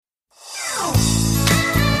Well,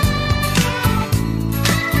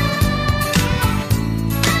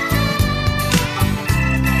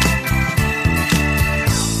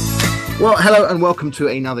 hello and welcome to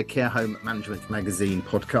another Care Home Management Magazine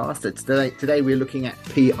podcast. Today we're looking at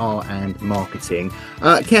PR and marketing.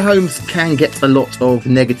 Care homes can get a lot of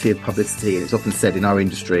negative publicity, and it's often said in our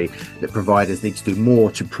industry that providers need to do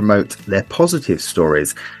more to promote their positive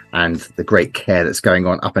stories and the great care that's going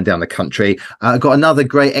on up and down the country. I've got another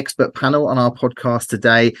great expert panel on our podcast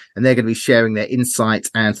today, and they're going to be sharing their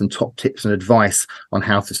insights and some top tips and advice on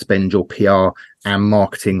how to spend your PR and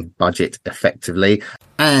marketing budget effectively.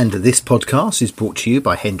 And this podcast is brought to you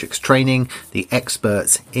by Hendricks Training, the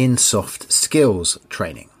experts in soft skills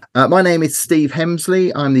training. My name is Steve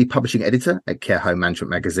Hemsley. I'm the publishing editor at Care Home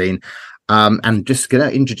Management Magazine. And just going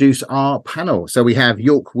to introduce our panel. So we have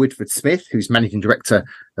York Woodford Smith, who's managing director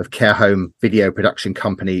of care home video production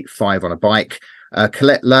company Five on a Bike,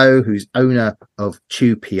 Colette Lowe, who's owner of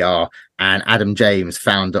Chew PR, and Adam James,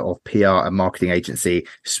 founder of PR and marketing agency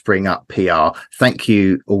Spring Up PR. Thank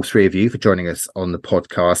you, all three of you, for joining us on the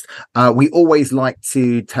podcast. We always like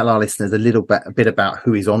to tell our listeners a bit about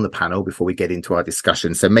who is on the panel before we get into our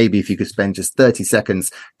discussion. So maybe if you could spend just 30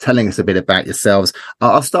 seconds telling us a bit about yourselves.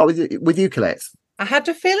 I'll start with you, Colette. I had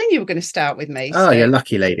a feeling you were going to start with me. Oh, you're a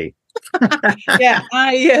lucky lady. Yeah,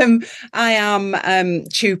 I am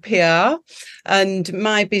Chew PR, and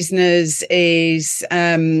my business is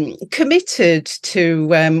committed to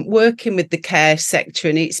working with the care sector,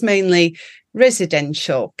 and it's mainly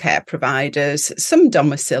residential care providers, some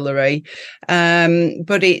domiciliary,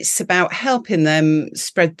 but it's about helping them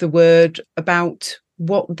spread the word about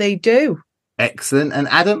what they do. Excellent. And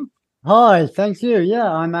Adam? Hi, thank you.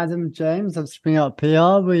 Yeah, I'm Adam James of Spring Up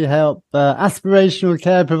PR. We help aspirational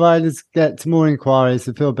care providers get more inquiries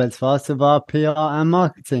to fill beds faster via PR and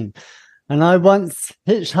marketing. And I once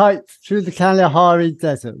hitchhiked through the Kalahari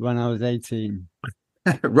Desert when I was 18.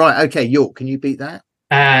 Right. Okay. York, can you beat that?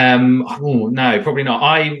 No, probably not.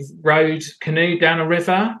 I rode canoe down a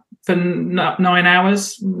river for 9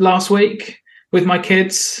 hours last week with my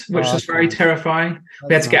kids, which was very terrifying.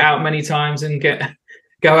 We had to get out many times and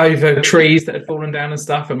go over trees that had fallen down and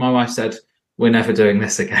stuff. And my wife said, we're never doing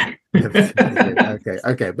this again.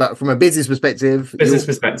 Okay. But from a business perspective,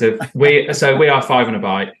 we are Five on a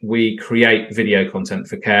Bike. We create video content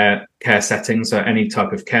for care settings. So any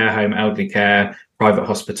type of care home, elderly care, private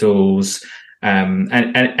hospitals, and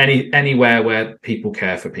anywhere where people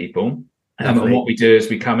care for people. And what we do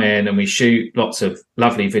is we come in and we shoot lots of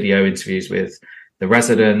lovely video interviews with the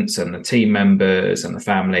residents and the team members and the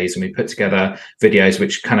families, and we put together videos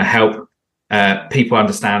which kind of help people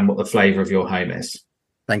understand what the flavour of your home is.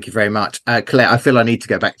 Thank you very much. Colette, I feel I need to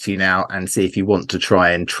go back to you now and see if you want to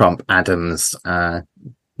try and trump Adam's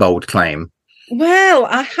bold claim. Well,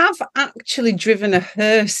 I have actually driven a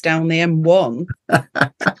hearse down the M1.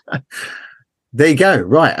 There you go.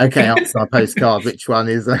 Right. Okay. Answer our postcard. Which one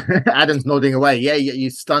is Adam's nodding away? Yeah, you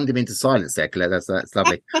stunned him into silence there, Claire. That's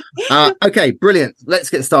lovely. Okay, brilliant. Let's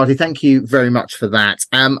get started. Thank you very much for that.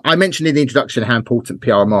 I mentioned in the introduction how important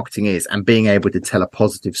PR and marketing is, and being able to tell a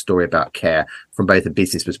positive story about care from both a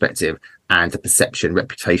business perspective and a perception,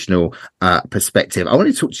 reputational perspective. I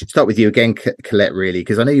wanted to start with you again, Colette, really,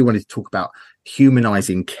 because I know you wanted to talk about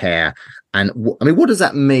humanizing care. And what does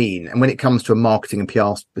that mean? And when it comes to a marketing and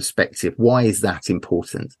PR perspective, why is that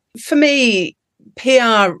important? For me,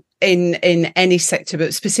 PR in any sector,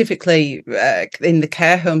 but specifically in the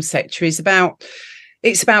care home sector, it's about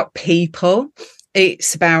people,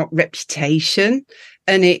 it's about reputation,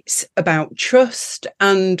 and it's about trust.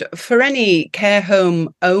 And for any care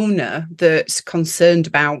home owner that's concerned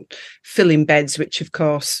about filling beds, which of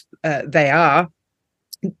course they are,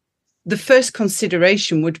 the first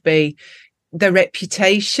consideration would be their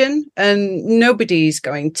reputation, and nobody's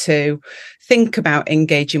going to think about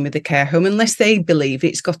engaging with the care home unless they believe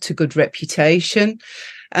it's got a good reputation.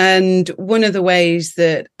 And one of the ways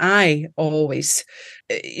that I always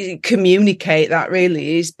communicate that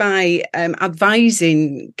really is by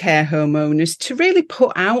advising care home owners to really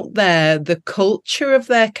put out there the culture of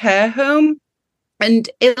their care home and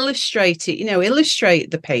illustrate it, illustrate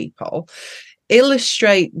the people,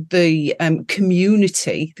 illustrate the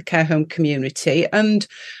community, the care home community, and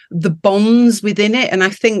the bonds within it. And I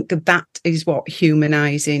think that is what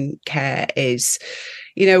humanising care is.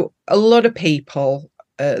 A lot of people,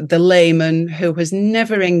 the layman who has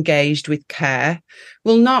never engaged with care,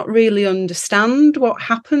 will not really understand what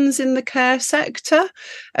happens in the care sector.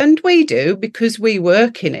 And we do, because we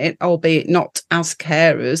work in it, albeit not as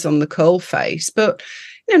carers on the coalface. But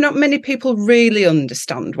not many people really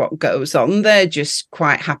understand what goes on. They're just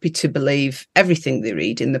quite happy to believe everything they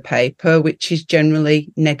read in the paper, which is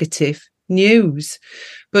generally negative news.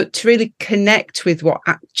 But to really connect with what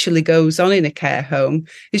actually goes on in a care home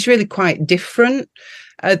is really quite different.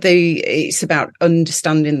 It's about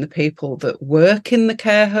understanding the people that work in the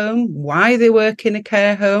care home, why they work in a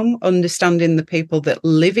care home, understanding the people that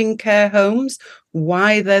live in care homes,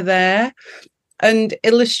 why they're there, and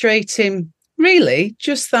illustrating really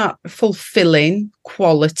just that fulfilling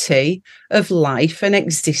quality of life and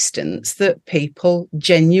existence that people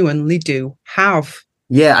genuinely do have.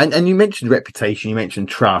 Yeah, and you mentioned reputation, you mentioned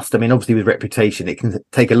trust. I mean, obviously with reputation, it can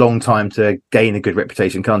take a long time to gain a good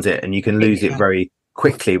reputation, can't it? And you can lose it very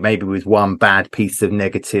quickly, maybe with one bad piece of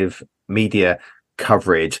negative media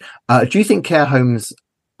coverage. Do you think care homes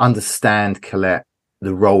understand, Colette,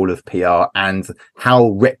 the role of PR and how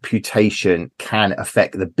reputation can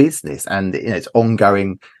affect the business and its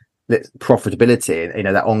ongoing profitability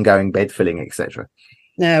and that ongoing bed filling, etc.?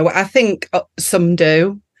 No, I think some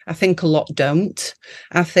do. I think a lot don't.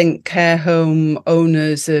 I think care home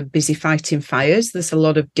owners are busy fighting fires. There's a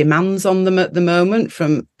lot of demands on them at the moment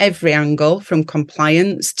from every angle, from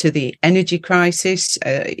compliance to the energy crisis,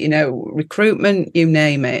 recruitment, you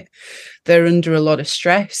name it. They're under a lot of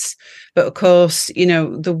stress. But of course,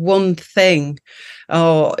 the one thing,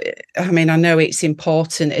 I know it's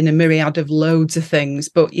important in a myriad of loads of things,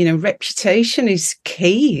 but, reputation is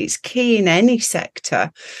key. It's key in any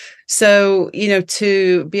sector. So,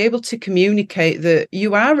 to be able to communicate that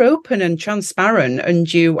you are open and transparent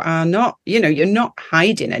and you are not, you're not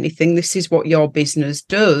hiding anything. This is what your business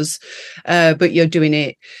does, but you're doing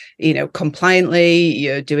it, compliantly,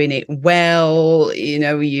 you're doing it well,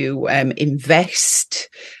 you invest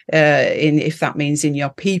in, if that means in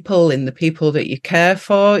your people, in the people that you care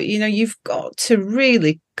for, you've got to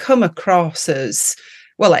really come across as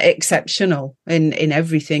exceptional in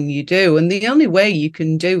everything you do. And the only way you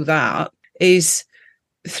can do that is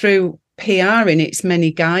through PR in its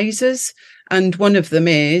many guises. And one of them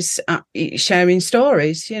is sharing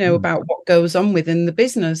stories, about what goes on within the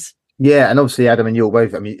business. Yeah, and obviously, Adam, and you're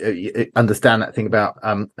both, you understand that thing about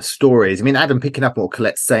stories. Adam, picking up on what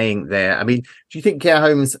Colette's saying there, do you think care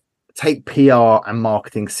homes take PR and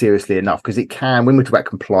marketing seriously enough? Because it can, when we talk about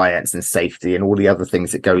compliance and safety and all the other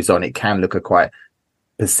things that goes on, it can look quite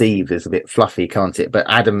perceived as a bit fluffy, can't it? But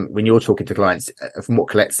Adam, when you're talking to clients, from what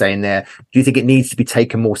Colette's saying there, do you think it needs to be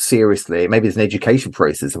taken more seriously? Maybe there's an education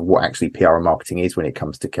process of what actually PR and marketing is when it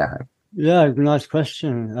comes to care home. Yeah, nice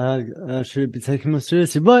question. Should it be taken more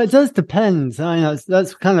seriously? Well, it does depend.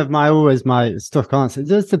 That's kind of my stock answer. It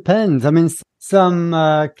does depend. Some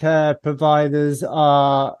care providers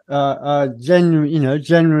are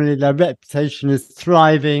generally their reputation is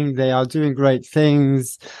thriving. They are doing great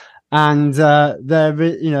things. And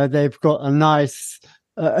they've got a nice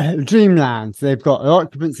dreamland. They've got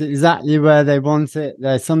occupancy exactly where they want it.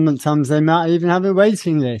 Sometimes they might even have a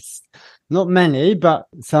waiting list. Not many, but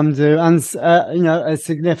some do. And, a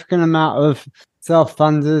significant amount of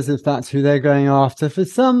self-funders, if that's who they're going after. For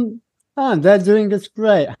some, they're doing just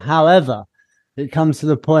great. However, it comes to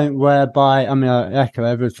the point whereby, I echo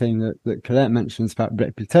everything that Colette mentions about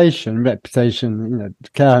reputation. Reputation,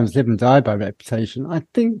 care homes live and die by reputation. I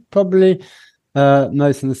think probably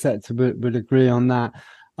most in the sector would agree on that.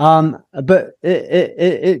 But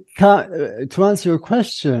it can't, to answer your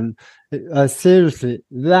question seriously,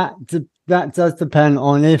 that does depend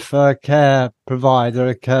on if a care provider,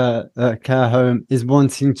 a care home is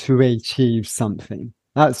wanting to achieve something.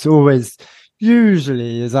 That's always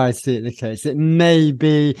usually, as I see it, the case. It may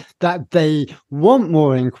be that they want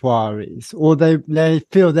more inquiries or they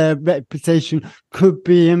feel their reputation could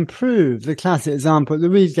be improved. The classic example that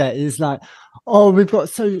we get is like, we've got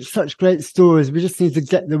such great stories. We just need to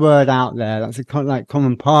get the word out there. That's a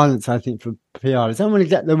common parlance, I think, for PR. They want to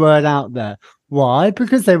get the word out there. Why?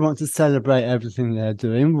 Because they want to celebrate everything they're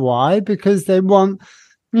doing. Why? Because they want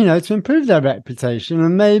to improve their reputation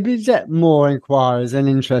and maybe get more inquiries and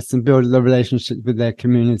interest and build a relationship with their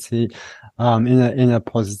community in a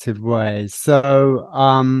positive way. So,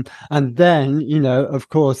 and then, of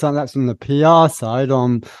course, and that's on the PR side,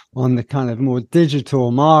 on the kind of more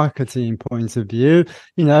digital marketing point of view.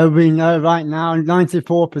 We know right now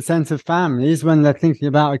 94% of families, when they're thinking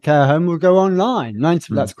about a care home, will go online.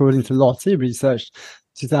 That's according to Lottie research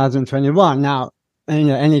 2021. Now,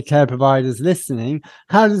 any care providers listening,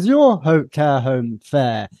 how does your care home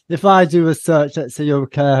fare? If I do a search, let's say your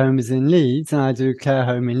care home is in Leeds and I do care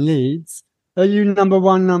home in Leeds, are you number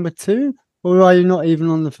one, number two, or are you not even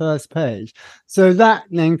on the first page? So that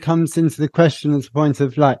then comes into the question at the point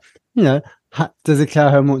of does a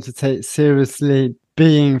care home want to take seriously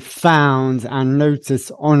being found and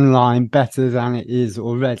noticed online better than it is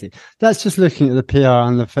already. That's just looking at the PR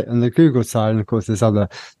and the Google side, and of course there's other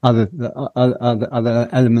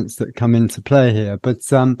elements that come into play here. But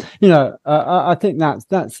I think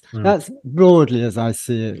that's broadly as I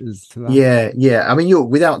see it. Yeah. I mean, you're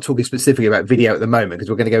without talking specifically about video at the moment, because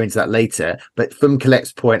we're going to go into that later. But from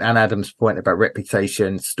Colette's point and Adam's point about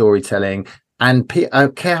reputation, storytelling, and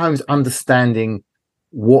care homes understanding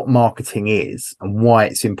what marketing is and why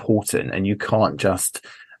it's important, and you can't just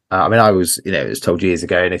I was it was told years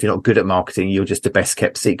ago, and if you're not good at marketing, you're just the best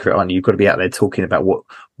kept secret, aren't you? You've got to be out there talking about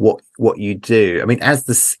what you do. I mean, as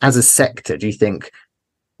a sector, do you think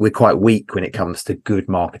we're quite weak when it comes to good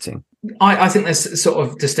marketing? I think there's sort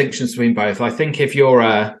of distinctions between both. I think if you're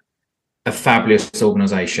a fabulous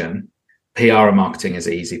organization, PR and marketing is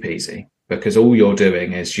easy peasy, because all you're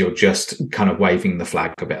doing is you're just kind of waving the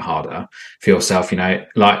flag a bit harder for yourself.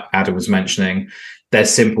 Like Adam was mentioning, there's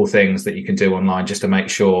simple things that you can do online just to make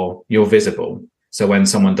sure you're visible. So when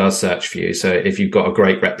someone does search for you, so if you've got a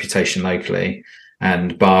great reputation locally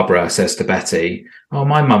and Barbara says to Betty, oh,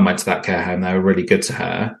 my mum went to that care home, they were really good to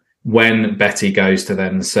her. When Betty goes to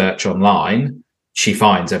then search online, she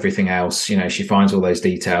finds everything else, she finds all those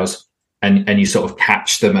details. And you sort of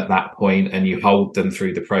catch them at that point and you hold them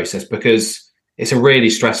through the process, because it's a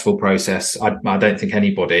really stressful process. I don't think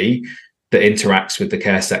anybody that interacts with the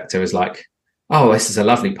care sector is like, oh, this is a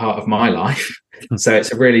lovely part of my life. So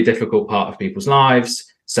it's a really difficult part of people's lives.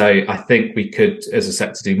 So I think we could, as a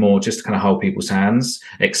sector, do more just to kind of hold people's hands,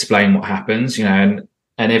 explain what happens, and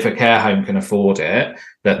if a care home can afford it,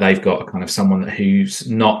 that they've got kind of someone who's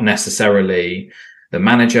not necessarily the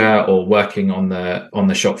manager or working on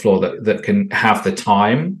the shop floor that can have the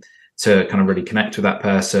time to kind of really connect with that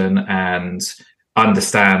person and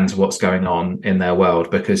understand what's going on in their world.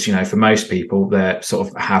 Because, for most people, they're sort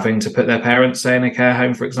of having to put their parents, say, in a care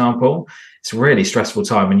home, for example. It's a really stressful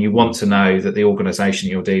time, and you want to know that the organization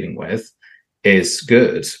you're dealing with is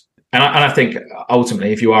good. And I think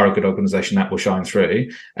ultimately, if you are a good organization, that will shine through.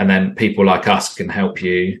 And then people like us can help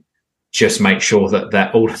you just make sure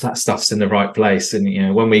that all of that stuff's in the right place.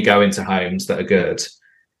 And, when we go into homes that are good,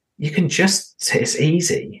 it's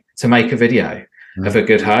easy to make a video of a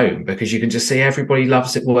good home, because you can just see everybody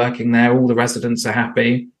loves it working there. All the residents are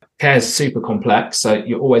happy. Care is super complex. So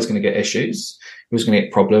you're always going to get issues. You're always going to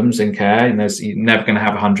get problems in care. And you're never going to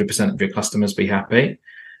have 100% of your customers be happy,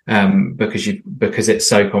 because it's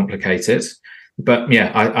so complicated. But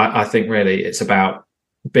yeah, I think really it's about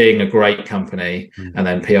being a great company, and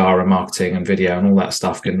then PR and marketing and video and all that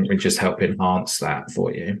stuff can really just help enhance that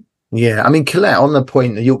for you. Yeah, I mean, Colette, on the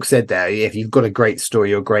point that York said there, if you've got a great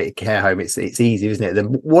story or a great care home, it's easy, isn't it? Then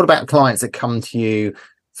what about clients that come to you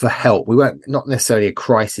for help? We won't, not necessarily a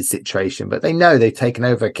crisis situation, but they know they've taken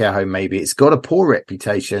over a care home. Maybe it's got a poor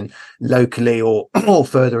reputation locally or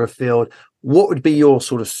further afield. What would be your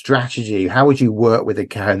sort of strategy? How would you work with a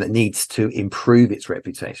care home that needs to improve its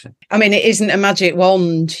reputation? I mean, it isn't a magic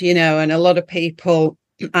wand, and a lot of people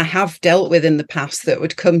I have dealt with in the past that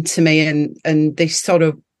would come to me and they sort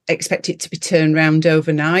of expect it to be turned around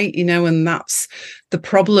overnight, and that's the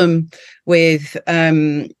problem with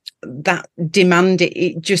that demand.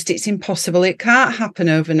 It's impossible. It can't happen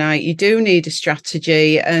overnight. You do need a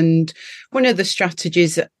strategy, and one of the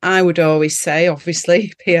strategies I would always say,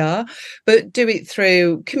 obviously PR, but do it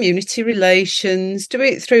through community relations, do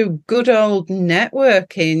it through good old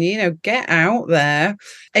networking, get out there,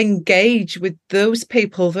 engage with those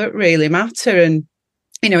people that really matter. And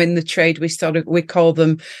in the trade, we call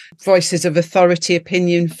them voices of authority,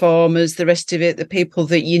 opinion formers, the rest of it, the people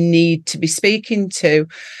that you need to be speaking to.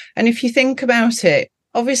 And if you think about it,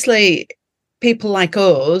 obviously, people like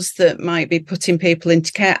us that might be putting people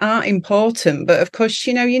into care are important. But of course,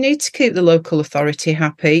 you need to keep the local authority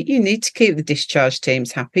happy. You need to keep the discharge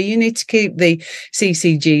teams happy. You need to keep the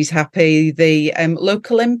CCGs happy, the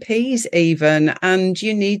local MPs even. And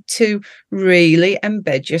you need to really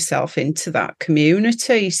embed yourself into that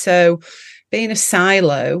community. So being a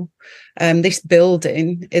silo, this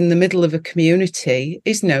building in the middle of a community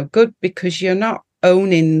is no good, because you're not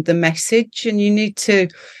owning the message, and you need to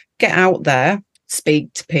get out there,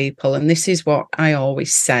 speak to people. And this is what I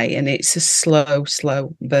always say, and it's a slow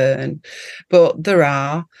burn, but there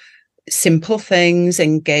are simple things: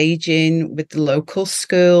 engaging with the local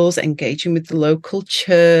schools, engaging with the local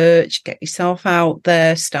church, get yourself out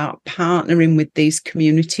there, start partnering with these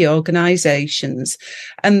community organisations,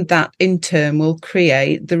 and that in turn will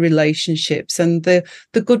create the relationships and the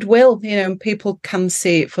goodwill, and people can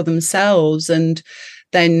see it for themselves. And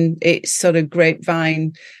then it's sort of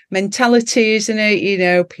grapevine mentality, isn't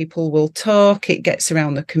it? People will talk, it gets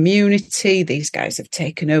around the community. These guys have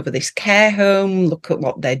taken over this care home. Look at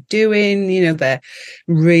what they're doing. They're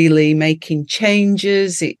really making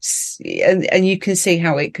changes. And you can see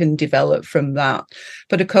how it can develop from that.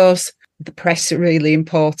 But of course, the press are really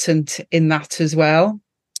important in that as well.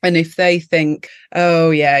 And if they think, oh,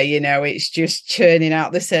 yeah, it's just churning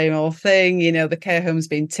out the same old thing, the care home's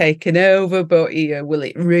been taken over, but, will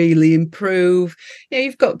it really improve?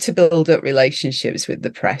 You've got to build up relationships with the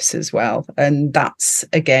press as well. And that's,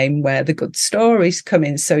 again, where the good stories come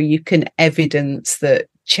in. So you can evidence that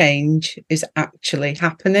change is actually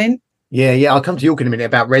happening. Yeah. I'll come to York in a minute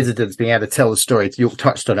about residents being able to tell the story. York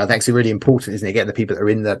touched on it. I think it's really important, isn't it? Getting the people that are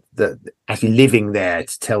in the actually living there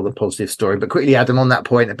to tell the positive story. But quickly, Adam, on that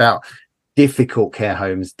point about difficult care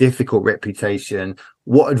homes, difficult reputation,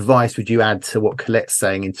 what advice would you add to what Colette's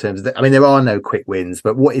saying in terms of that? I mean, there are no quick wins,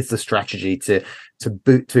 but what is the strategy to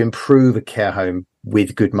improve a care home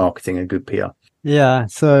with good marketing and good PR? Yeah,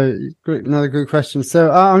 so another good question. So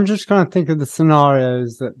I'm just kind of thinking of the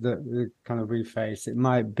scenarios that kind of we face. It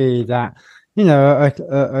might be that,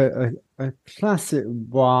 a classic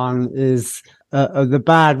one is the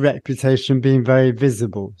bad reputation being very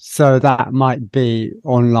visible. So that might be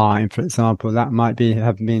online, for example. That might be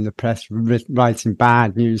having been the press writing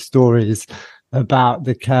bad news stories about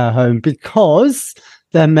the care home because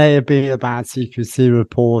there may have been a bad secrecy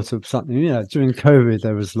report of something. During COVID,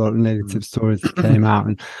 there was a lot of negative stories that came out,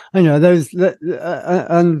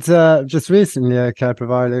 and just recently, a care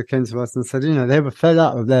provider came to us and said, they were fed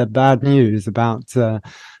up with their bad news about a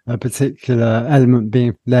particular element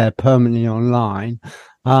being there permanently online,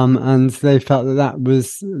 and they felt that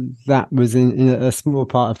was in a small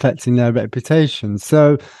part affecting their reputation.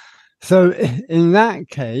 So in that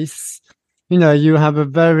case, you have a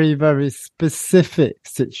very, very specific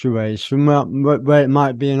situation where it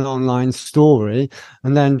might be an online story.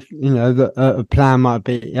 And then, a plan might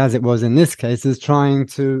be, as it was in this case, is trying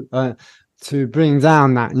to bring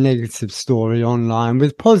down that negative story online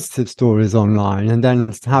with positive stories online. And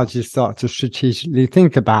then how do you start to strategically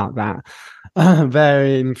think about that?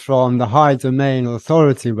 Varying from the high domain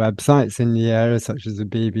authority websites in the area, such as the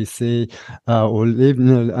BBC, or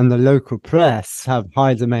even and the local press have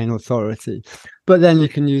high domain authority. But then you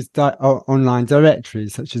can use online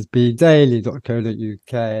directories such as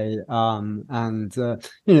bdaily.co.uk, and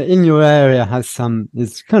in your area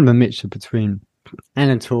it's kind of a mixture between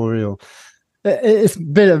editorial. It's a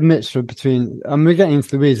bit of mixture between, we're getting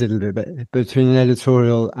into the weeds a little bit, between an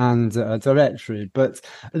editorial and a directory. But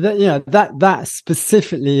that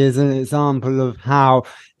specifically is an example of how,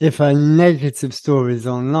 if a negative story is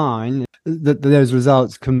online, that those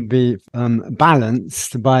results can be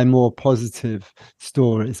balanced by more positive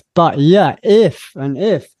stories. But if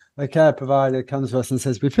a care provider comes to us and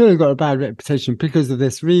says, we feel we've got a bad reputation because of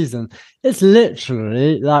this reason, it's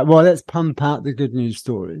literally like, well, let's pump out the good news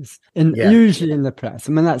stories, usually in the press.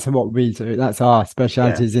 I mean, that's what we do. That's our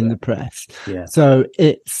specialties in the press. Yeah. So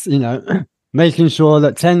it's, making sure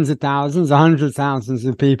that tens of thousands, 100,000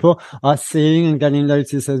 of people are seeing and getting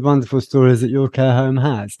noticed as wonderful stories that your care home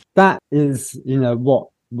has. That is, what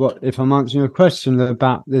if I'm answering your question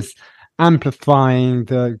about this amplifying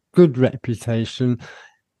the good reputation,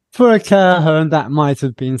 for a care home that might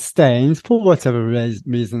have been stained, for whatever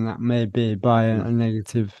reason that may be, by a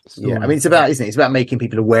negative story. Yeah, I mean, it's about, isn't it? It's about making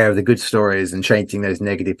people aware of the good stories and changing those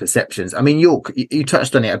negative perceptions. I mean, York, you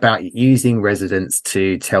touched on it about using residents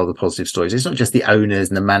to tell the positive stories. It's not just the owners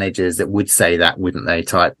and the managers that would say that, wouldn't they?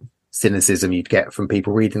 Type cynicism you'd get from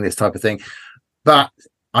people reading this type of thing. But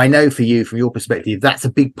I know for you, from your perspective, that's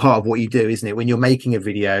a big part of what you do, isn't it? When you're making a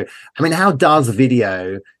video, I mean, how does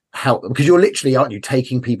video help? Because you're literally, aren't you,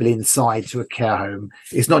 taking people inside to a care home?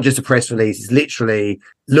 It's not just a press release. It's literally,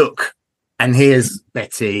 look, and here's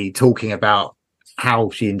Betty talking about how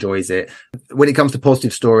she enjoys it. When it comes to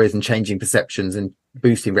positive stories and changing perceptions and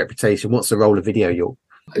boosting reputation, what's the role of video, York?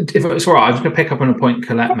 If it's all right, I was going to pick up on a point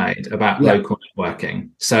Colette made about local networking.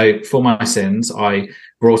 So for my sins, I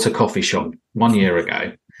brought a coffee shop 1 year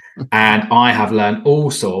ago, and I have learned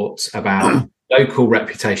all sorts about local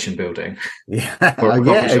reputation building for a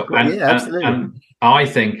coffee shop. Absolutely. And I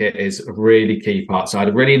think it is a really key part. So I had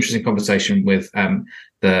a really interesting conversation with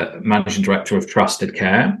the managing director of Trusted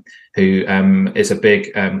Care, who is a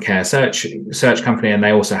big care search company, and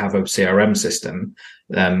they also have a CRM system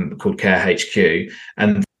called Care HQ.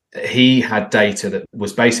 And he had data that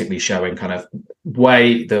was basically showing kind of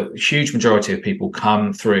the huge majority of people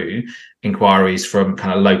come through inquiries from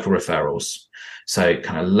kind of local referrals. So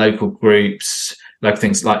kind of local groups, local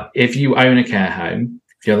things, like if you own a care home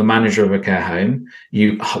if you're the manager of a care home,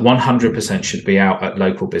 you 100% should be out at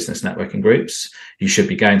local business networking groups. You should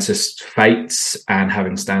be going to Fates and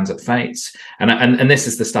having stands at Fates. And this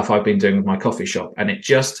is the stuff I've been doing with my coffee shop. And it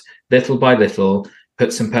just little by little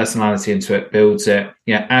puts some personality into it, builds it.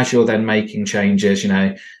 Yeah, as you're then making changes,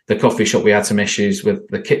 the coffee shop, we had some issues with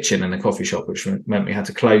the kitchen in the coffee shop, which meant we had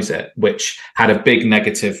to close it, which had a big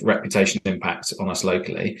negative reputation impact on us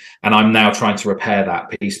locally. And I'm now trying to repair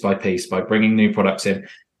that piece by piece by bringing new products in,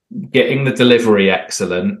 getting the delivery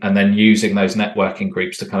excellent, and then using those networking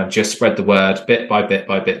groups to kind of just spread the word bit by bit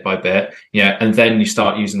by bit by bit. Yeah. And then you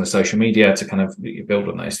start using the social media to kind of build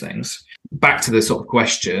on those things. Back to the sort of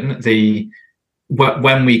question,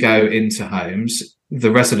 when we go into homes,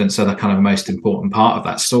 the residents are the kind of most important part of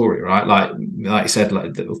that story, right? Like you said,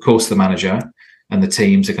 of course, the manager and the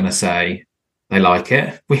teams are going to say they like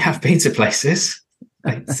it. We have been to places.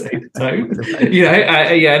 They say so. And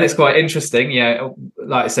it's quite interesting. Yeah,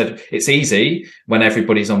 like I said, it's easy when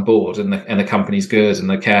everybody's on board and the company's good and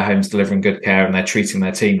the care home's delivering good care and they're treating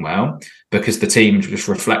their team well, because the team just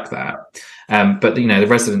reflect that. But the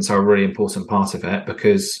residents are a really important part of it,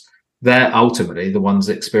 because they're ultimately the ones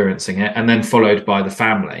experiencing it, and then followed by the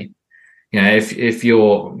family. If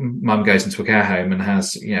your mum goes into a care home and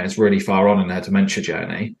has, is really far on in her dementia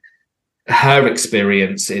journey, her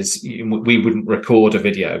experience is, we wouldn't record a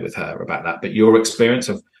video with her about that, but your experience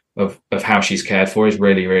of how she's cared for is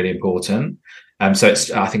really, really important. So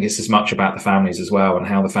I think it's as much about the families as well, and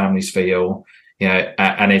how the families feel,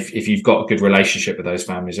 and if you've got a good relationship with those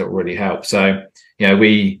families, it will really help. So,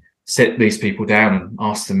 we sit these people down and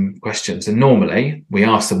ask them questions, and normally we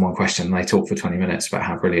ask them one question and they talk for 20 minutes about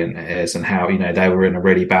how brilliant it is and how they were in a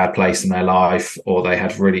really bad place in their life, or they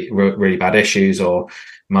had really bad issues, or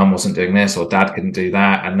mum wasn't doing this, or dad couldn't do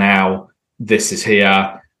that, and now this is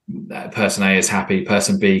here. Person A is happy,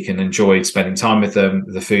 person B can enjoy spending time with them,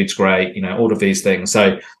 the food's great, all of these things.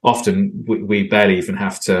 So often we barely even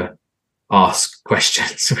have to ask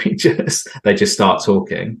questions. They just start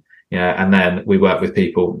talking. And then we work with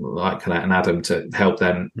people like Colette and Adam to help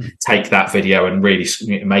them take that video and really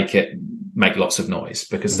make lots of noise,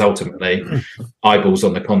 because ultimately eyeballs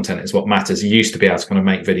on the content is what matters. You used to be able to kind of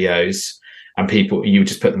make videos and you would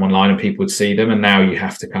just put them online and people would see them. And now you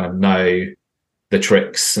have to kind of know the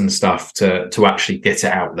tricks and stuff to actually get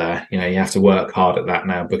it out there. You have to work hard at that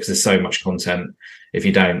now, because there's so much content. If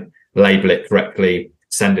you don't label it correctly,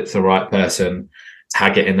 send it to the right person,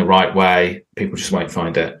 tag it in the right way, people just won't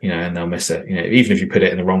find it, and they'll miss it. Even if you put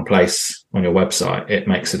it in the wrong place on your website, it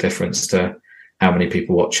makes a difference to how many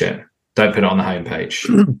people watch it. Don't put it on the homepage.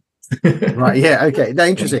 Right. Yeah. Okay. No,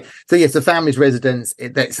 interesting. So yes, the families, residents,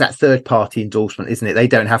 it's that third party endorsement, isn't it? They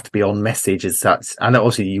don't have to be on message as such. And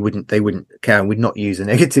obviously they wouldn't care, would not use a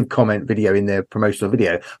negative comment video in their promotional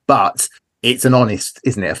video, but it's an honest,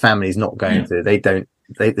 isn't it? A family's not going to,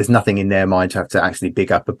 there's nothing in their mind to have to actually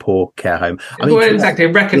big up a poor care home. Exactly.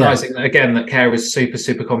 Recognizing that, again, that care is super,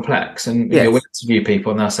 super complex. And we interview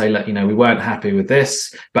people and they'll say, look, we weren't happy with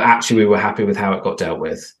this, but actually we were happy with how it got dealt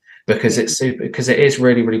with, because because it is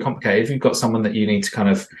really, really complicated. If you've got someone that you need to kind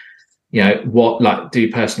of,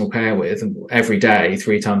 do personal care with every day,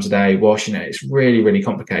 3 times a day, wash, it's really, really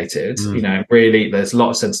complicated. Really, there's a lot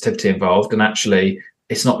of sensitivity involved, and actually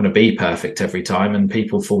it's not going to be perfect every time. And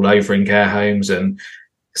people fall over in care homes and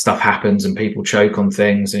stuff happens and people choke on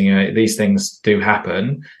things, and these things do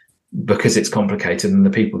happen because it's complicated, and the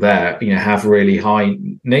people there have really high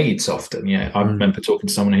needs often. I remember talking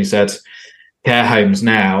to someone who said care homes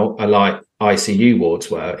now are like ICU wards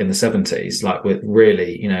were in the 70s. Like, we're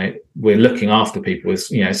really we're looking after people with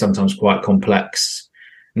sometimes quite complex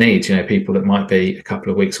needs, people that might be a couple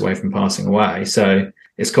of weeks away from passing away. So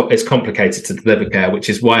it's complicated to deliver care, which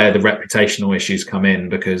is where the reputational issues come in,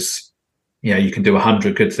 because you can do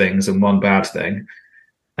 100 good things and 1 bad thing,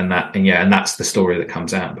 and that's the story that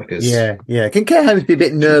comes out. Because can care homes be a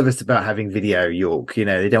bit nervous about having video, York?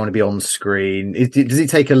 They don't want to be on screen. Does it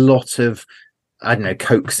take a lot of,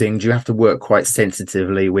 coaxing? Do you have to work quite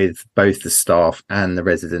sensitively with both the staff and the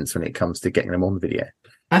residents when it comes to getting them on video?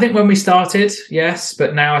 I think when we started, yes,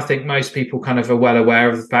 but now I think most people kind of are well aware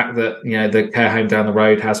of the fact that the care home down the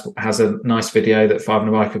road has a nice video that Five and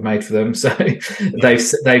a Bike have made for them. So they've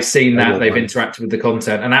seen that, they've interacted with the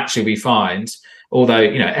content, and actually we find, although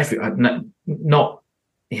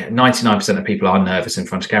 99% of people are nervous in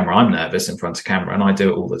front of camera. I'm nervous in front of camera, and I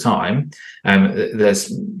do it all the time. There's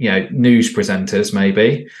news presenters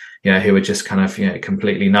maybe who are just kind of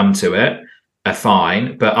completely numb to it, are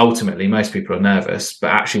fine, but ultimately most people are nervous.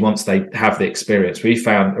 But actually, once they have the experience, we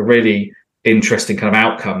found a really interesting kind of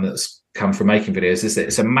outcome that's come from making videos is that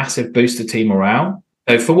it's a massive boost to team morale.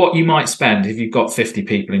 So for what you might spend, if you've got 50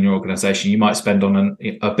 people in your organization, you might spend on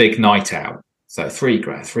a big night out. So £3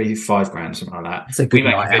 grand, £5 grand, something like that. That's a good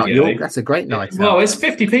night out, York. That's a great night out. Well, it's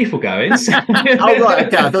 50 people going. So. Oh, right.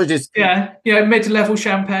 Okay. I thought just... Yeah. Mid-level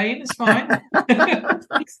champagne. It's fine.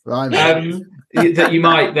 That you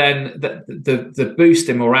might then, the boost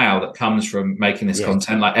in morale that comes from making this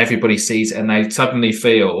content, like everybody sees it and they suddenly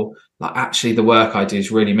feel like actually the work I do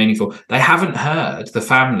is really meaningful. They haven't heard the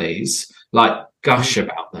families like gush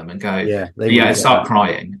about them and go, start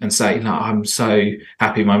crying and say, no, I'm so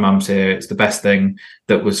happy my mum's here. It's the best thing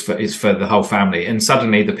that is for the whole family. And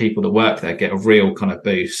suddenly the people that work there get a real kind of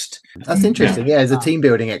boost. That's interesting. Yeah, as a team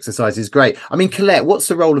building exercise is great. I mean, Colette, what's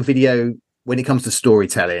the role of video when it comes to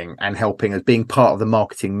storytelling and helping as being part of the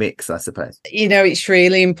marketing mix, I suppose? It's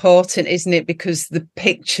really important, isn't it? Because the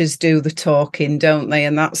pictures do the talking, don't they?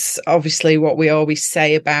 And that's obviously what we always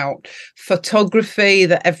say about photography,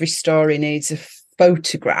 that every story needs a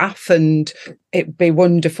photograph, and it'd be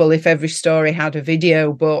wonderful if every story had a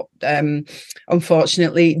video, but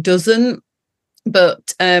unfortunately it doesn't.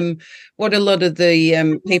 But what a lot of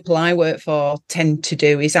the people I work for tend to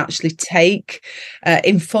do is actually take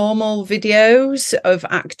informal videos of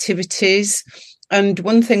activities. And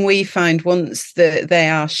one thing we find once that they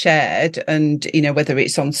are shared, and, whether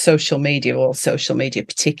it's on social media or social media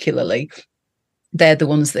particularly, they're the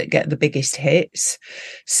ones that get the biggest hits.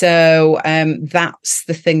 So that's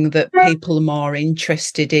the thing that people are more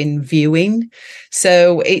interested in viewing.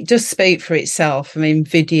 So it does speak for itself. I mean,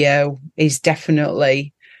 video is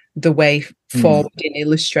definitely the way forward in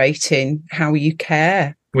illustrating how you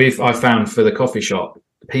care. I found for the coffee shop,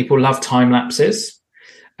 people love time lapses.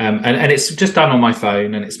 And it's just done on my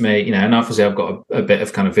phone, and it's me, and obviously I've got a bit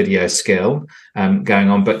of kind of video skill going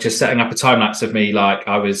on, but just setting up a time lapse of me, like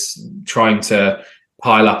I was trying to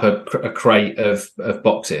pile up a crate of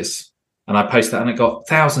boxes, and I posted that and it got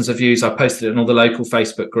thousands of views. I posted it in all the local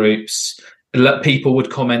Facebook groups. People would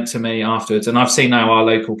comment to me afterwards. And I've seen now our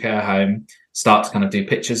local care home start to kind of do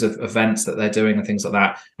pictures of events that they're doing and things like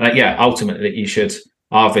that. And ultimately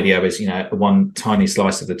our video is, one tiny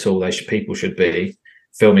slice of the tool. People should be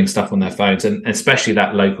filming stuff on their phones, and especially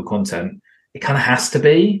that local content, it kind of has to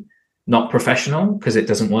be not professional because it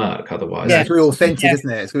doesn't work otherwise. It's really authentic,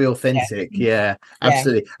 isn't it? It's really authentic. Yeah,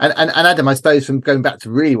 absolutely. And Adam, I suppose from going back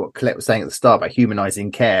to really what Colette was saying at the start about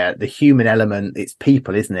humanizing care, the human element, it's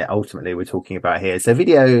people, isn't it? Ultimately, we're talking about here. So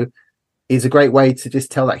video is a great way to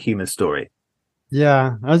just tell that human story.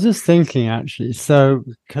 Yeah, I was just thinking actually. So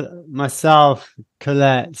myself,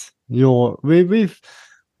 Colette,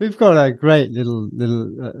 We've got a great little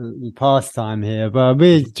pastime here, but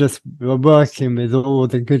we're working with all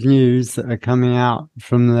the good news that are coming out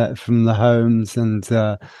from the homes, and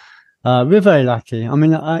we're very lucky. I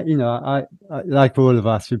mean, I like all of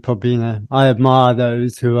us, we probably I admire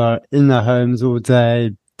those who are in their homes all day,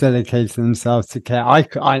 dedicating themselves to care.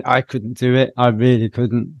 I couldn't do it. I really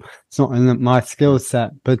couldn't. It's not in my skill set,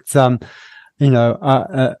 but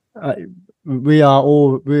we are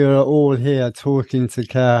all here talking to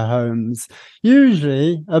care homes,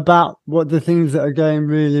 usually about what the things that are going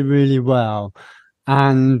really, really well.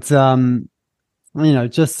 And,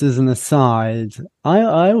 just as an aside,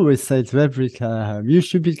 I always say to every care home, you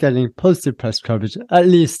should be getting positive press coverage at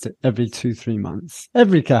least every 2-3 months.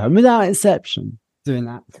 Every care home, without exception, doing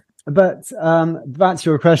that. But back to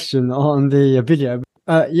your question on the video.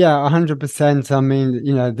 100%. I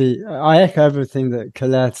mean, I echo everything that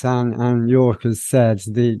Colette and York has said.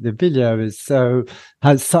 The video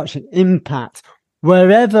has such an impact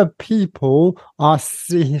wherever people are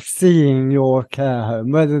seeing your care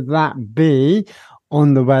home, whether that be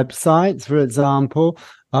on the website, for example,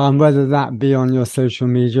 whether that be on your social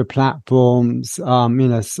media platforms,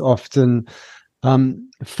 often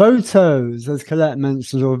photos, as Colette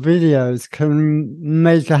mentioned, or videos can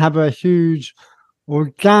have a huge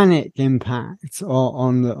organic impact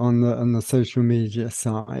on the social media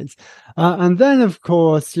side. And then, of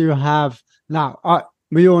course, you have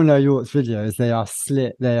we all know York's videos. They are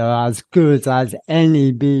slick. They are as good as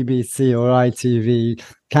any BBC or ITV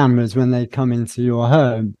cameras when they come into your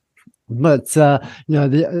home. But,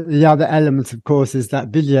 the other element, of course, is that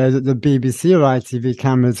video that the BBC or ITV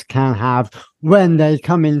cameras can have when they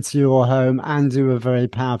come into your home and do a very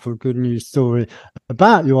powerful good news story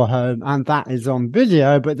about your home. And that is on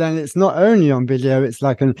video. But then it's not only on video, it's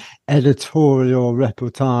like an editorial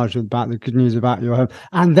reportage about the good news about your home.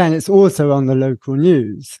 And then it's also on the local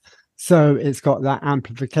news. So it's got that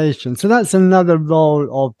amplification. So that's another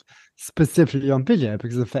role of specifically on video,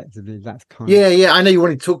 because effectively that's kind Yeah, I know you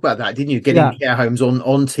wanted to talk about that, didn't you? Getting care homes on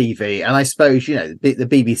TV. And I suppose, the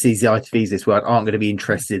BBC's, the ITVs this world aren't going to be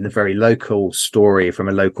interested in the very local story from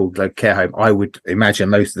a local care home, I would imagine,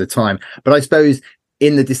 most of the time. But I suppose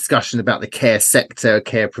in the discussion about the care sector,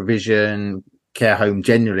 care provision, care home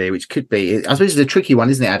generally, which could be, I suppose it's a tricky one,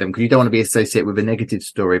 isn't it, Adam? Because you don't want to be associated with a negative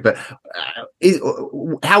story. But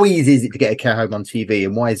how easy is it to get a care home on TV,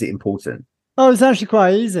 and why is it important? Oh, it's actually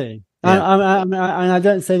quite easy. Yeah. And I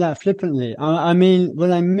don't say that flippantly. I mean, what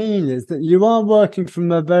I mean is that you are working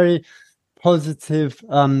from a very positive.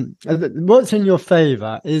 What's in your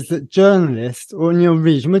favour is that journalists, or in your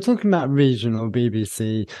region, we're talking about regional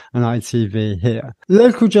BBC and ITV here.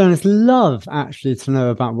 Local journalists love actually to know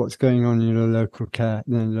about what's going on in your local care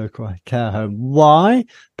home. Why?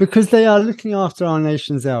 Because they are looking after our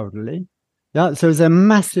nation's elderly. Yeah, so there's a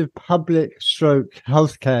massive public stroke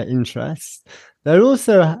healthcare interest. They're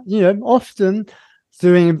also, often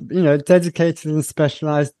doing, dedicated and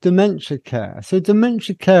specialized dementia care. So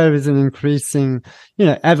dementia care is an increasing,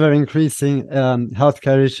 ever increasing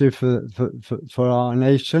healthcare issue for our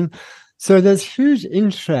nation. So there's huge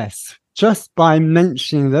interest just by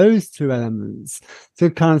mentioning those two elements to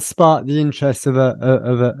kind of spark the interest of a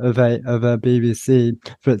BBC,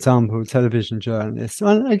 for example, television journalist,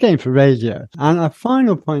 and again for radio. And a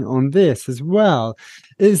final point on this as well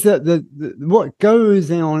is that what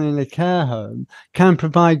goes on in a care home can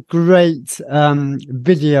provide great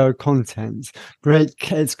video content.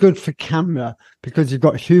 It's good for camera because you've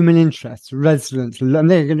got human interest, residents, and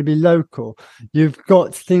they're going to be local. You've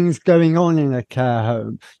got things going on in a care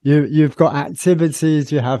home. You've got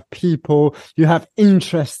activities, you have people, you have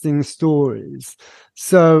interesting stories.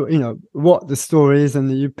 So, what the story is and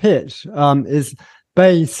that you pitch is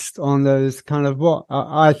based on those kind of what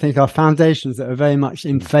I think are foundations that are very much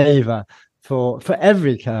in favour for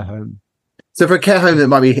every care home. So for a care home that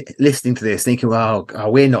might be listening to this thinking, well,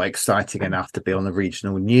 we're not exciting enough to be on the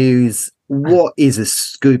regional news, what is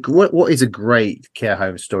a great care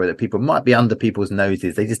home story that people might be under people's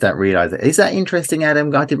noses? They just don't realise it. Is that interesting,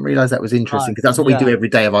 Adam? I didn't realise that was interesting, because that's what we do every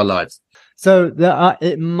day of our lives. So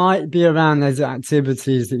it might be around those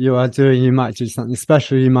activities that you are doing. You might do something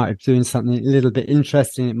special. You might be doing something a little bit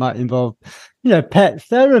interesting. It might involve, pet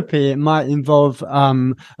therapy. It might involve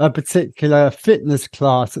a particular fitness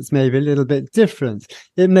class that's maybe a little bit different.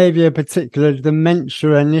 It may be a particular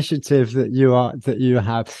dementia initiative that you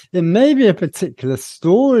have. It may be a particular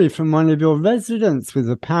story from one of your residents with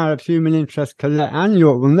the power of human interest. And you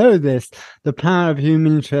will know this. The power of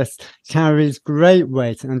human interest carries great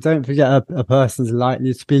weight. And don't forget, a person's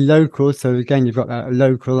likely to be local. So again, you've got that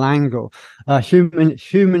local angle. Human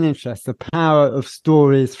interest, the power of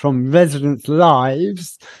stories from residents'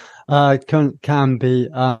 lives can be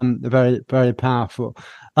very, very powerful.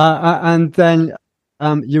 And then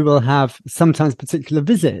you will have sometimes particular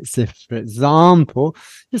visits. If, for example,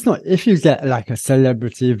 if you get like a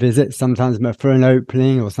celebrity visit, sometimes for an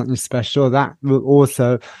opening or something special, that will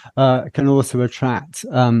also can also attract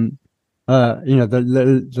the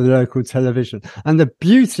local television. And the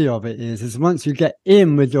beauty of it is once you get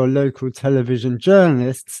in with your local television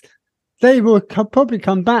journalists, they will probably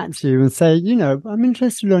come back to you and say, I'm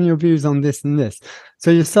interested in your views on this and this.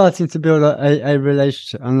 So you're starting to build a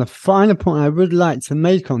relationship. And the final point I would like to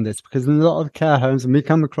make on this, because a lot of care homes, and we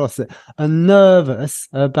come across it, are nervous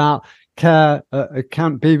about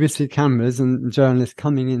BBC cameras and journalists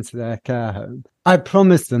coming into their care home. I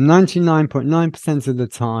promise them 99.9% of the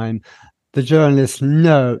time, the journalists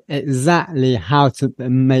know exactly how to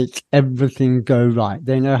make everything go right.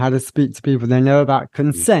 They know how to speak to people. They know about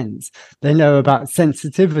consent. They know about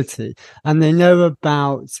sensitivity, and they know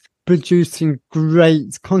about producing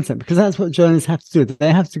great content, because that's what journalists have to do.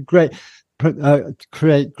 They have to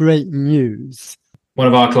create great news. One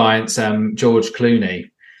of our clients, George Clooney,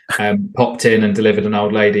 popped in and delivered an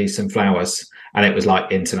old lady some flowers. And it was like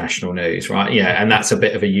international news, right? Yeah, and that's a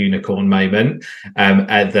bit of a unicorn moment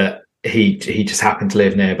that he just happened to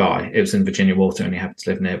live nearby. It was in Virginia Water, and he happened to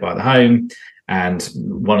live nearby the home. And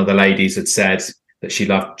one of the ladies had said that she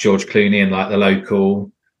loved George Clooney and like the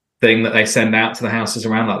local thing that they send out to the houses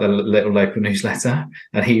around, like the little local newsletter.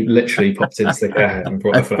 And he literally popped into the care and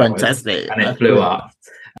brought the flowers. Fantastic. And it blew up.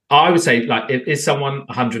 I would say, like, is someone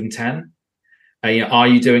 110? Are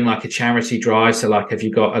you doing like a charity drive? So like, have you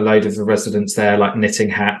got a load of the residents there, like knitting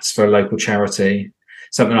hats for a local charity?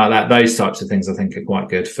 Something like that. Those types of things I think are quite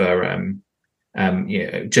good for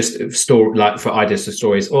just story, like for ideas for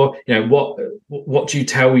stories. Or what do you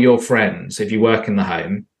tell your friends if you work in the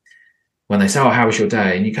home? when they say, "Oh, how was your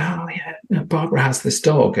day?" and you go, "Oh yeah, Barbara has this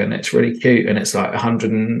dog and it's really cute and it's like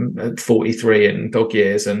 143 in dog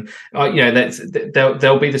years," and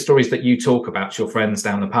there'll be the stories that you talk about to your friends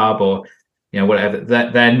down the pub or whatever.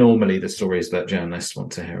 They're normally the stories that journalists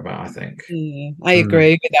want to hear about, I think. Yeah, I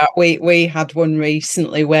agree with that. We had one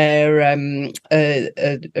recently where a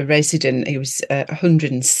resident, he was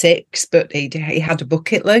 106, but he had a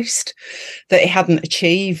bucket list that he hadn't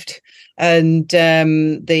achieved. And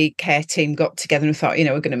the care team got together and thought,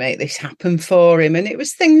 we're going to make this happen for him. And it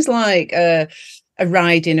was things like a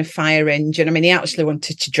ride in a fire engine. I mean, he actually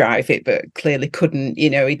wanted to drive it, but clearly couldn't.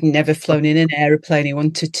 He'd never flown in an aeroplane. He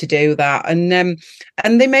wanted to do that. And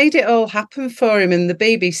they made it all happen for him. And the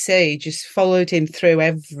BBC just followed him through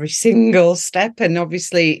every single step. And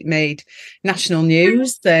obviously it made national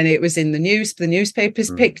news. Then it was in the news. The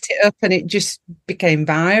newspapers picked it up and it just became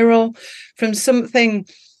viral from something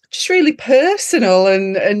just really personal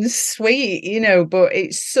and sweet, but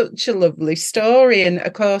it's such a lovely story. And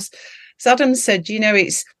of course, as Adam said,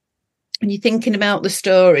 it's when you're thinking about the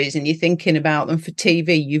stories and you're thinking about them for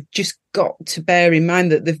TV, you've just got to bear in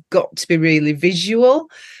mind that they've got to be really visual.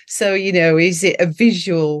 So, is it a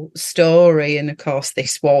visual story? And of course,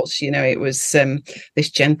 this was, it was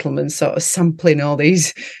this gentleman sort of sampling all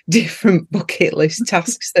these different bucket list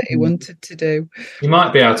tasks that he wanted to do. You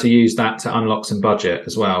might be able to use that to unlock some budget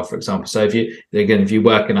as well, for example. So if you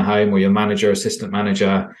work in a home or you're manager, assistant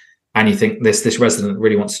manager, and you think this resident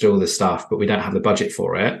really wants to do all this stuff, but we don't have the budget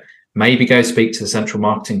for it, maybe go speak to the central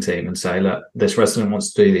marketing team and say, look, this resident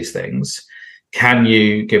wants to do these things. Can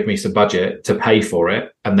you give me some budget to pay for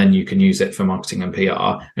it? And then you can use it for marketing and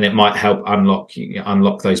PR. And it might help unlock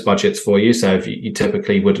those budgets for you. So if you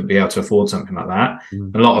typically wouldn't be able to afford something like that.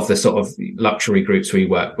 A lot of the sort of luxury groups we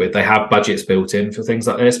work with, they have budgets built in for things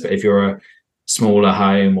like this. But if you're a smaller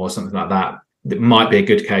home or something like that, it might be a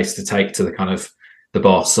good case to take to the kind of the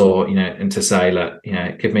boss or, and to say, look,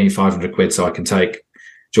 give me 500 quid so I can take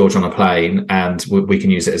George on a plane and we can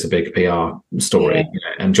use it as a big PR story.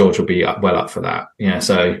 And George will be well up for that.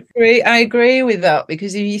 So I agree with that,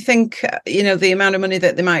 because if you think, the amount of money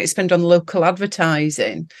that they might spend on local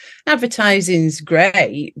advertising's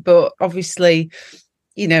great, but obviously,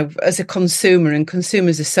 as a consumer, and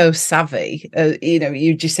consumers are so savvy,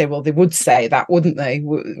 you just say, well, they would say that, wouldn't they?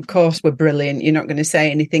 Of course, we're brilliant. You're not going to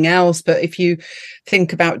say anything else. But if you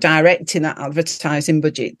think about directing that advertising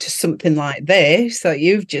budget to something like this that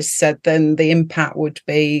you've just said, then the impact would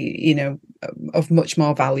be, of much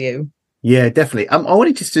more value. Yeah, definitely. I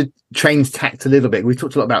wanted just to change tact a little bit. We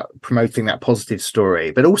talked a lot about promoting that positive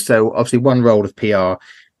story, but also obviously one role of PR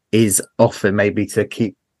is often maybe to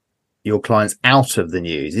keep your clients out of the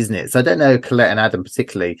news, isn't it? So I don't know, Colette and Adam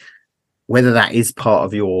particularly, whether that is part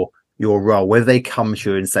of your role, whether they come to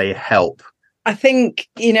you and say help. I think,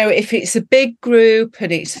 if it's a big group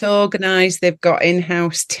and it's organised, they've got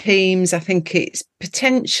in-house teams, I think it's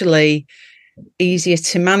potentially easier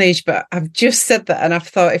to manage. But I've just said that and I've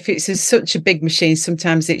thought if it's such a big machine,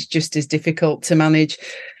 sometimes it's just as difficult to manage.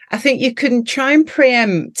 I think you can try and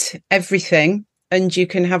preempt everything. And you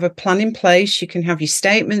can have a plan in place. You can have your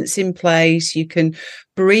statements in place. You can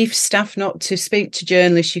brief staff not to speak to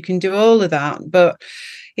journalists. You can do all of that. But,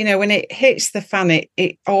 when it hits the fan,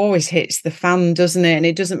 it always hits the fan, doesn't it? And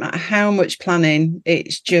it doesn't matter how much planning,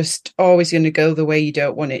 it's just always going to go the way you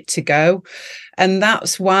don't want it to go. And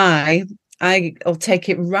that's why I'll take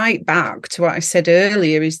it right back to what I said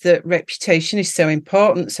earlier, is that reputation is so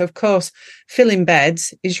important. So, of course, filling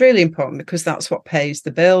beds is really important because that's what pays the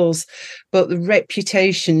bills. But the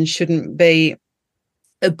reputation shouldn't be,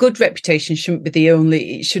 a good reputation shouldn't be the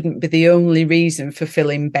only reason for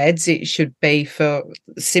filling beds. It should be for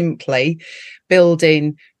simply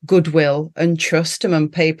building goodwill and trust among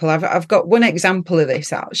people. I've got one example of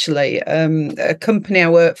this, actually. A company I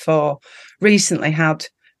worked for recently had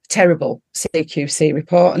terrible CQC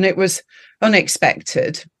report, and it was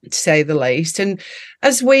unexpected, to say the least. And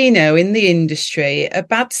as we know in the industry, a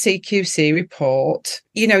bad CQC report,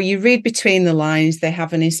 you read between the lines, they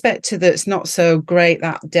have an inspector that's not so great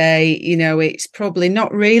that day. It's probably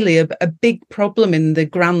not really a big problem in the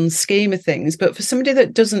grand scheme of things. But for somebody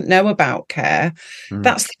that doesn't know about care,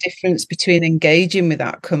 that's the difference between engaging with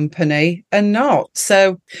that company and not.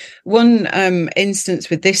 So one instance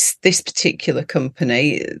with this particular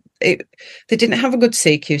company, they didn't have a good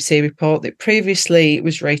CQC report. That previously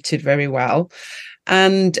was rated very well.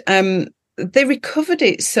 And they recovered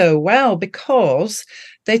it so well because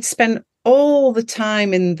they'd spent all the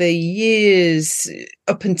time in the years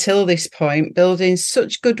up until this point, building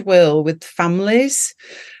such goodwill with families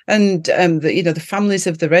and the families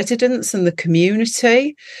of the residents and the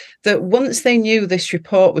community, that once they knew this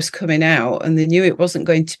report was coming out and they knew it wasn't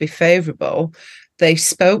going to be favourable, they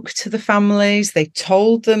spoke to the families, they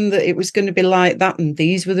told them that it was going to be like that and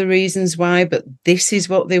these were the reasons why, but this is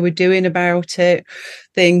what they were doing about it.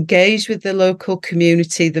 They engaged with the local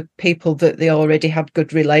community, the people that they already had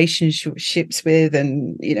good relationships with,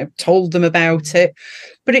 and, told them about it.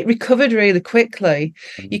 But it recovered really quickly.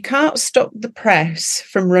 You can't stop the press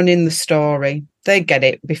from running the story. They get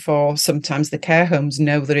it before sometimes the care homes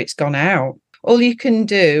know that it's gone out. All you can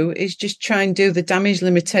do is just try and do the damage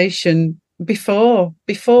limitation before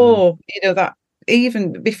that,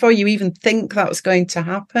 even before you even think that's going to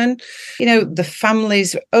happen. The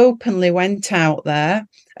families openly went out there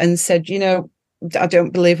and said, I don't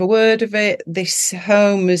believe a word of it. This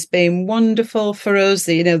home has been wonderful for us.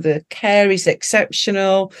 The care is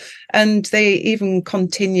exceptional. And they even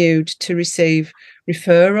continued to receive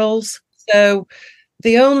referrals. So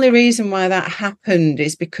the only reason why that happened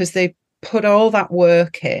is because they put all that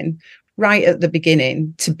work in right at the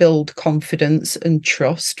beginning to build confidence and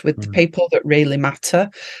trust with the people that really matter.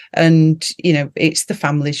 And, it's the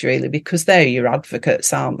families really, because they're your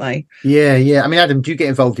advocates, aren't they? Yeah. I mean, Adam, do you get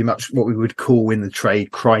involved in much what we would call in the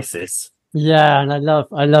trade crisis? Yeah, and I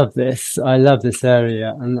love this. I love this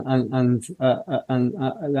area, and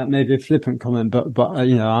that may be a flippant comment, but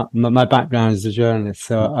my background is a journalist,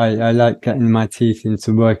 so I like getting my teeth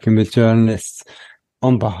into working with journalists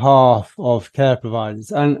on behalf of care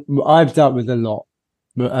providers. And I've dealt with a lot,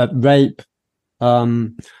 rape,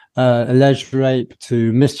 alleged rape,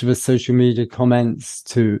 to mischievous social media comments,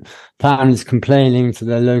 to families complaining to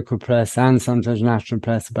their local press and sometimes national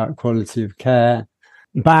press about quality of care,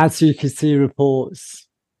 bad CQC reports,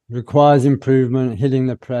 requires improvement, hitting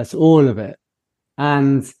the press, all of it.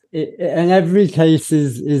 And every case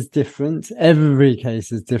is different. Every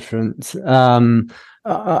case is different.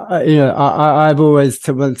 I've always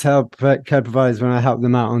tell care providers when I help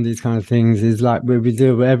them out on these kind of things is like we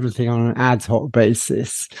deal with everything on an ad hoc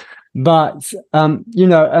basis. But and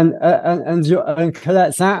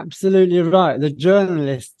Colette's absolutely right. The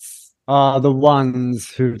journalists are the ones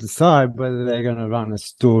who decide whether they're going to run a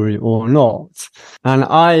story or not. And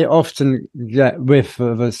I often get whiff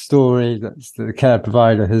of a story that the care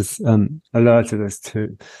provider has alerted us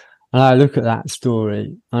to. And I look at that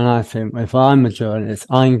story and I think, if I'm a journalist,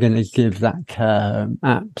 I'm going to give that care home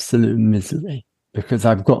absolute misery because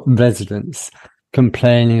I've got residents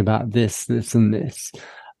complaining about this and this.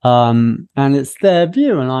 And it's their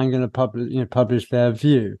view, and I'm going to publish their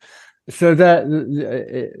view. So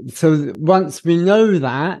once we know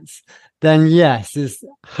that, then yes, is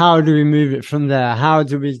how do we move it from there? How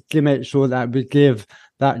do we make sure that we give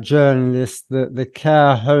that journalist the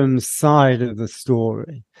care home side of the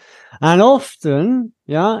story? And often,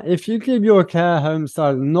 if you give your care home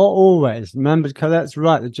side, not always, remember Colette's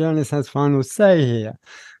right, the journalist has final say here.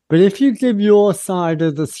 But if you give your side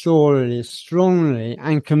of the story strongly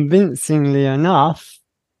and convincingly enough,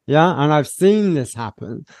 and I've seen this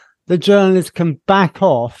happen, the journalists can back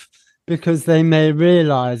off because they may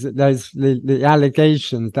realize that the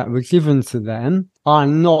allegations that were given to them are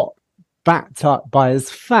not backed up by as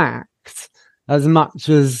fact as much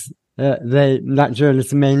as that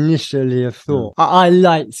journalist may initially have thought. I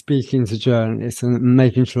like speaking to journalists and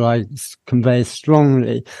making sure I convey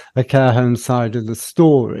strongly the care home side of the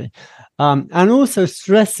story. And also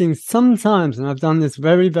stressing sometimes, and I've done this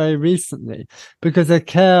very, very recently, because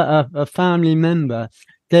a family member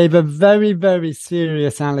gave a very, very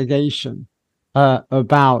serious allegation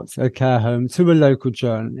about a care home to a local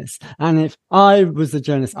journalist. And if I was a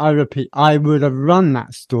journalist, I repeat, I would have run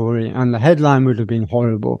that story and the headline would have been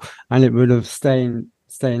horrible and it would have stained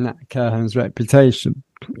that care home's reputation.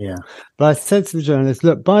 Yeah. But I said to the journalist,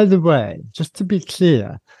 look, by the way, just to be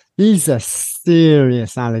clear, these are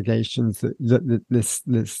serious allegations that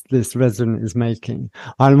this resident is making.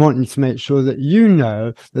 I want you to make sure that you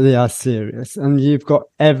know that they are serious and you've got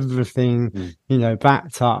everything,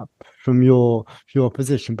 backed up from your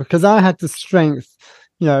position. Because I had the strength,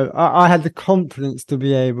 I had the confidence to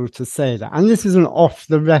be able to say that. And this is an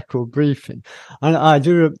off-the-record briefing. And I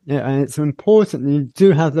do, and it's important that you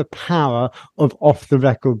do have the power of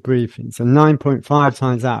off-the-record briefings. And 9.5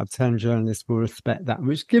 times out of 10 journalists will respect that,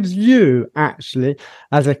 which gives you actually,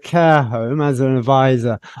 as a care home, as an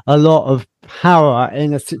advisor, a lot of power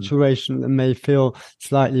in a situation that may feel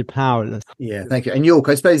slightly powerless. Yeah, thank you. And York,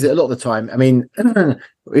 I suppose that a lot of the time, I mean,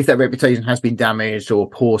 if that reputation has been damaged or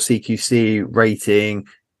poor CQC rating,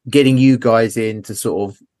 getting you guys in to sort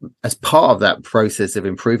of as part of that process of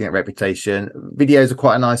improving that reputation, videos are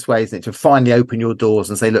quite a nice way, isn't it, to finally open your doors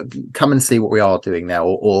and say, look, come and see what we are doing now,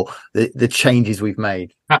 or the changes we've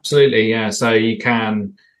made. Absolutely, yeah. So you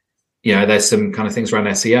can, there's some kind of things around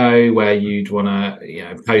SEO where you'd want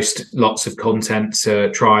to, post lots of content to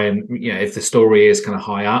try and, if the story is kind of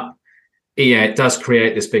high up, it does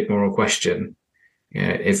create this big moral question.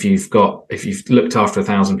 If you've looked after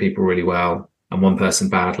 1,000 people really well and one person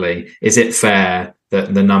badly, is it fair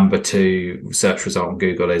that the number 2 search result on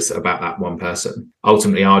Google is about that one person?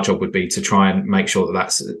 Ultimately, our job would be to try and make sure that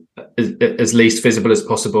that's as least visible as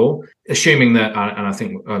possible, assuming that, and I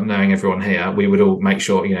think knowing everyone here, we would all make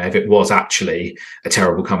sure, if it was actually a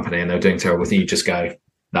terrible company and they're doing terrible things, you just go,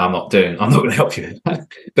 no, I'm not going to help you.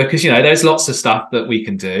 Because, there's lots of stuff that we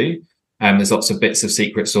can do. There's lots of bits of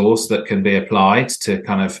secret sauce that can be applied to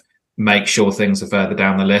kind of make sure things are further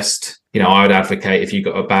down the list. I would advocate, if you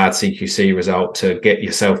got a bad CQC result, to get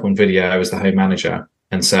yourself on video as the home manager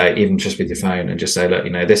and say, even just with your phone, and just say, look,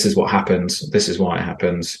 this is what happens. This is why it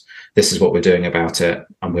happens. This is what we're doing about it.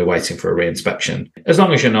 And we're waiting for a re-inspection. As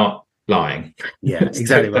long as you're not lying. Yeah,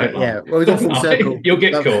 exactly right. Yeah. Well, we've got full circle. You'll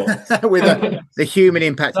get caught. With the human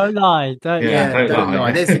impact. Don't lie. Don't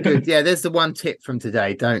lie. There's the one tip from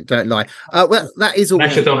today. Don't lie. Well, that is all.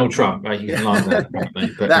 That's Donald Trump. You can lie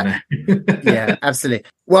there. Yeah, absolutely.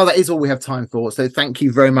 Well, that is all we have time for. So thank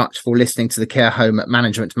you very much for listening to the Care Home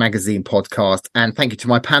Management Magazine podcast. And thank you to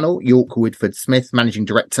my panel, York Woodford Smith, Managing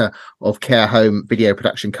Director of Care Home video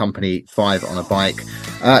production company 5 on a Bike,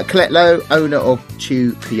 Colette Lowe, owner of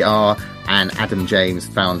Chew PR, and Adam James,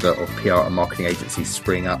 founder of PR and marketing agency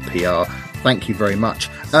Spring Up PR. Thank you very much.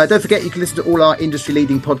 Don't forget, you can listen to all our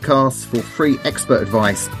industry-leading podcasts for free expert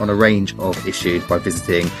advice on a range of issues by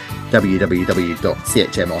visiting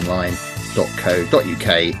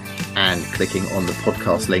www.chmonline.co.uk and clicking on the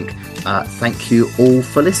podcast link. Thank you all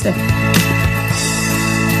for listening.